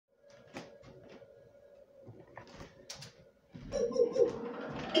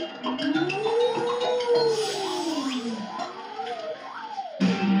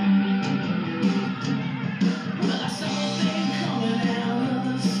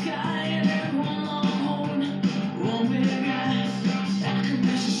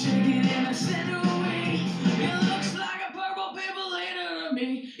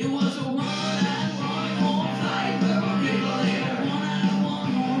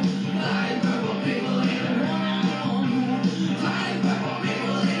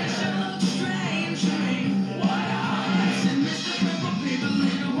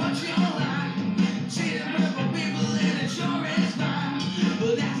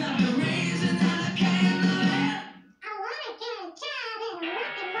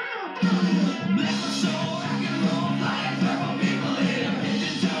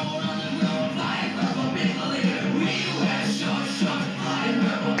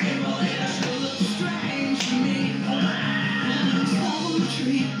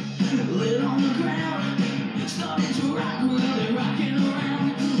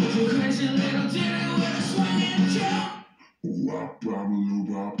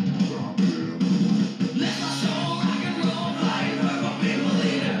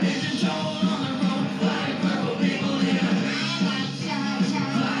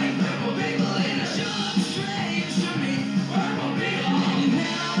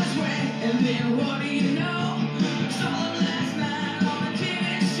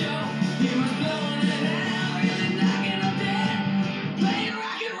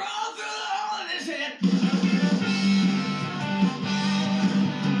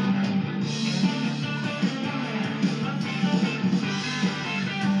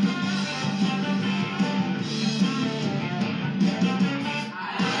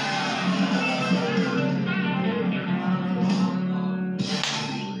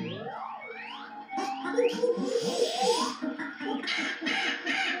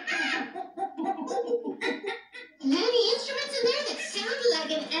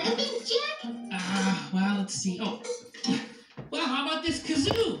Well, let's see. Oh, well, how about this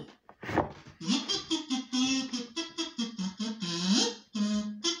kazoo?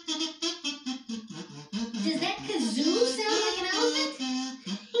 Does that kazoo sound like an elephant?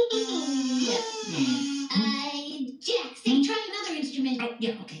 Jack, say try another instrument. Oh,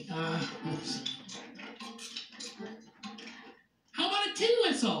 yeah, okay. Let's see. How about a tin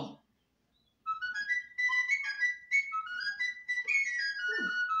whistle?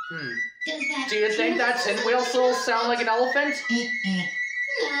 Do you think that tin whistle sound like an elephant?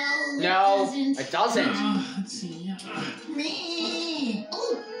 No, it doesn't. Let's see.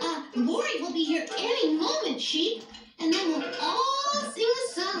 Laurie will be here any moment, sheep, and then we'll all sing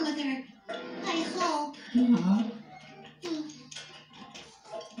a song with her. I hope.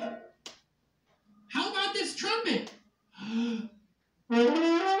 How about this trumpet?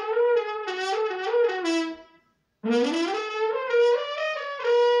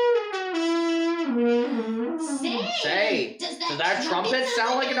 Say, does that trumpet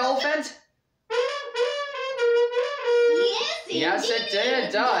sound like an elephant? Yes, it does.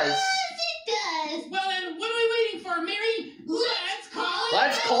 Yes, it does. Well, then, what are we waiting for, Mary?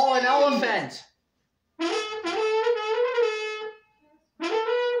 Let's call an elephant.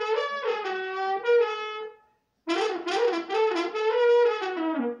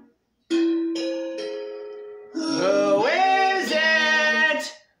 Who is it?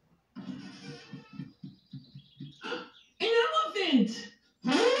 An elephant!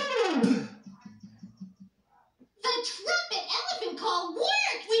 The trumpet elephant call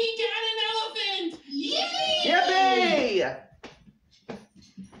worked! We got an elephant! Yippee! Yippee!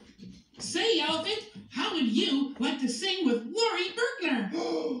 Say, elephant, how would you like to sing with Laurie Berkner?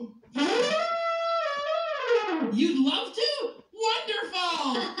 You'd love to?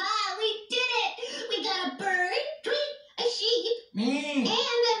 Wonderful! We did it! We got a bird, tweet, a sheep, and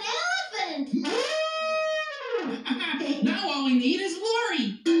an elephant! Now all we need is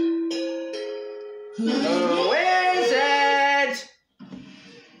Laurie. Who is it?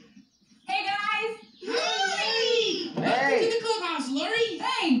 Hey guys! Laurie! Welcome to the clubhouse, Laurie.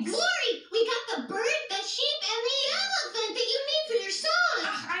 Thanks! Laurie, we got the bird, the sheep, and the elephant that you need for your song!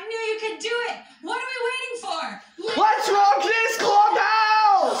 I knew you could do it! What are we waiting for? Let's rock this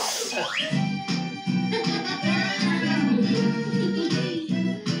clubhouse!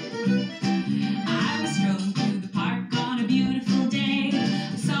 I was strolling through the park on a beautiful day.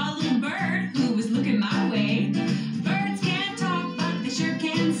 I saw a little bird who was looking my way. Birds can't talk, but they sure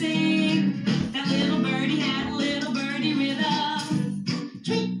can sing. That little birdie had a little birdie rhythm.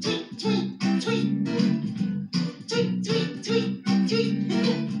 Tweet, tweet, tweet, tweet. Tweet, tweet, tweet, tweet.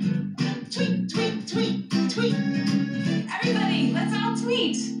 Tweet, tweet, tweet, tweet. Everybody, let's all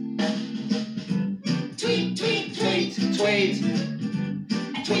tweet. Tweet, tweet, Tweet, tweet.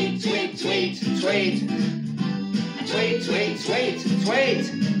 Tweet, tweet, tweet, tweet. Tweet, tweet, tweet, tweet.